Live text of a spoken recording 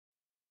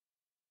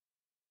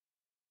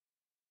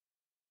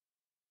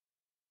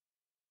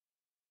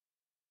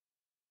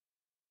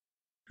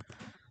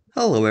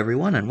Hello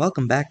everyone and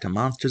welcome back to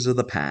Monsters of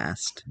the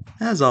Past.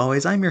 As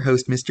always, I'm your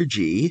host Mr.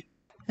 G,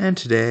 and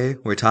today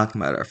we're talking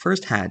about our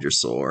first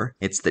hadrosaur.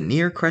 It's the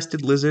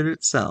near-crested lizard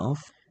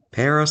itself,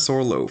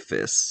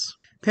 Parasaurolophus.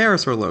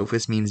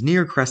 Parasaurolophus means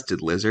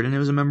near-crested lizard, and it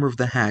was a member of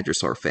the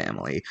hadrosaur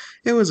family.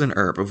 It was an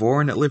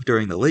herbivore and it lived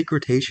during the late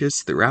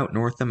Cretaceous throughout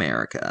North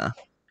America.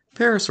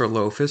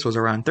 Parasaurolophus was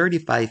around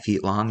 35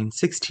 feet long and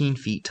 16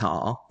 feet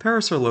tall.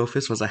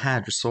 Parasaurolophus was a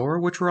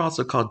hadrosaur, which were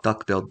also called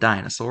duck-billed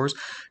dinosaurs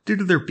due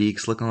to their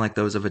beaks looking like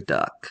those of a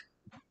duck.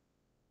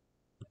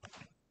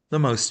 The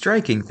most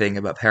striking thing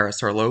about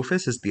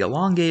Parasaurolophus is the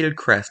elongated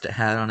crest it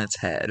had on its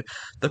head,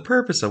 the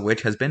purpose of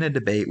which has been a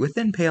debate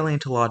within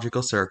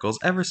paleontological circles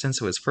ever since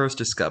it was first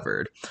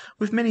discovered,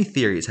 with many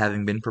theories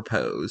having been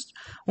proposed.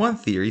 One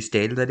theory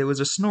stated that it was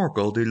a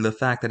snorkel due to the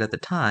fact that at the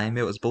time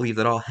it was believed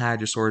that all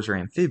hadrosaurs were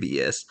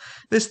amphibious.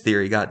 This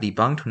theory got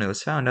debunked when it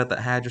was found out that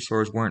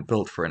hadrosaurs weren't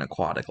built for an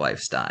aquatic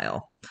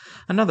lifestyle.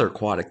 Another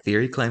aquatic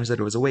theory claims that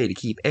it was a way to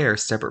keep air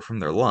separate from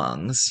their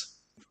lungs.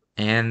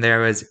 And there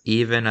was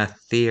even a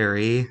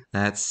theory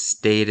that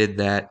stated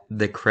that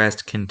the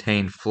crest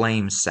contained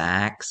flame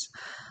sacs,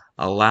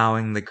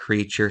 allowing the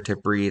creature to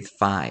breathe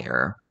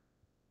fire.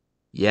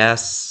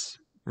 Yes,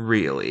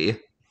 really.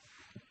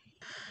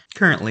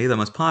 Currently, the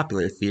most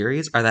popular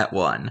theories are that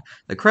 1.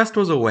 The crest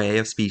was a way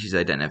of species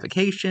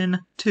identification,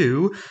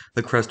 2.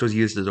 The crest was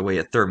used as a way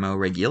of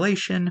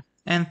thermoregulation,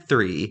 and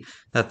 3.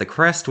 That the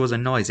crest was a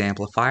noise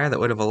amplifier that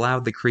would have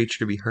allowed the creature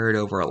to be heard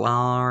over a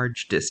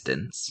large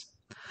distance.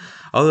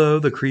 Although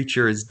the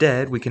creature is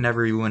dead, we can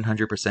never be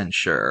 100%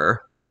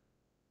 sure.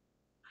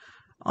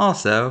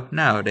 Also,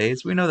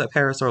 nowadays, we know that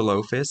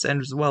Parasaurolophus,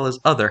 as well as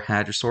other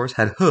hadrosaurs,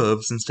 had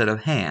hooves instead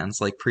of hands,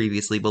 like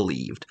previously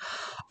believed.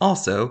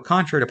 Also,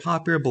 contrary to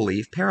popular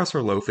belief,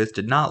 Parasaurolophus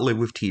did not live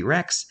with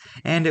T-Rex,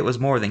 and it was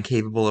more than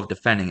capable of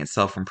defending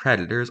itself from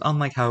predators,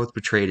 unlike how it's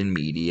portrayed in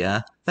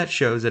media. That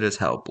shows it is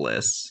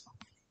helpless.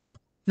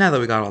 Now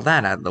that we got all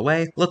that out of the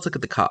way, let's look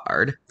at the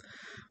card.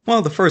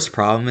 Well, the first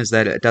problem is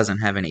that it doesn't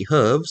have any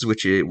hooves,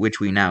 which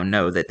we now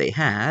know that they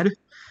had.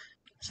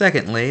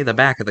 Secondly, the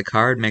back of the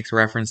card makes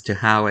reference to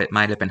how it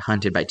might have been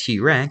hunted by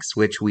T-Rex,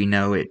 which we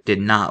know it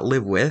did not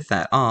live with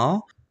at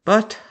all.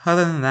 But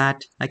other than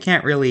that, I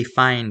can't really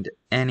find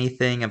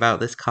anything about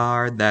this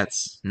card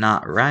that's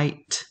not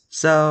right.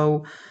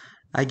 So,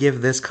 I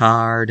give this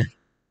card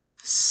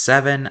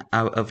 7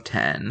 out of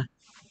 10.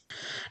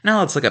 Now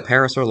let's look at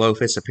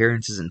Parasaurolophus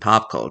appearances in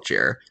pop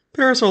culture.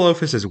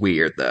 Parasaurolophus is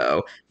weird,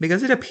 though,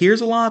 because it appears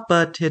a lot,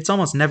 but it's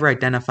almost never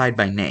identified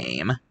by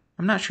name.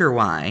 I'm not sure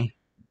why.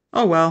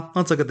 Oh well,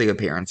 let's look at the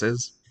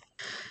appearances.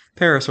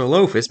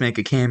 Parasaurolophus make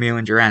a cameo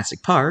in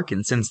Jurassic Park,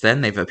 and since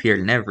then they've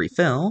appeared in every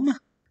film.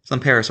 Some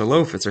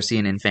Parasaurolophus are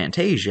seen in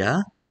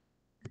Fantasia.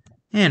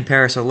 And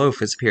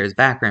Parasaurolophus appear as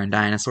background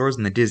dinosaurs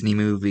in the Disney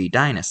movie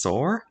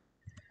Dinosaur.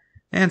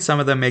 And some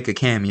of them make a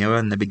cameo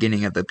in the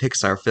beginning of the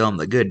Pixar film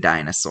The Good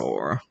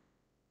Dinosaur.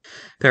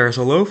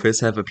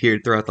 Parasaurolophus have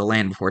appeared throughout the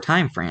Land Before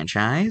Time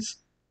franchise.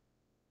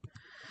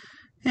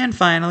 And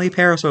finally,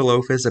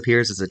 Parasaurolophus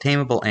appears as a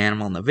tameable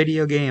animal in the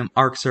video game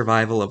Ark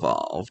Survival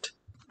Evolved.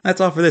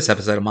 That's all for this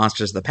episode of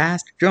Monsters of the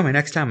Past. Join me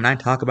next time when I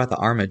talk about the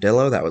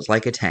armadillo that was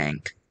like a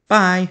tank.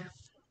 Bye!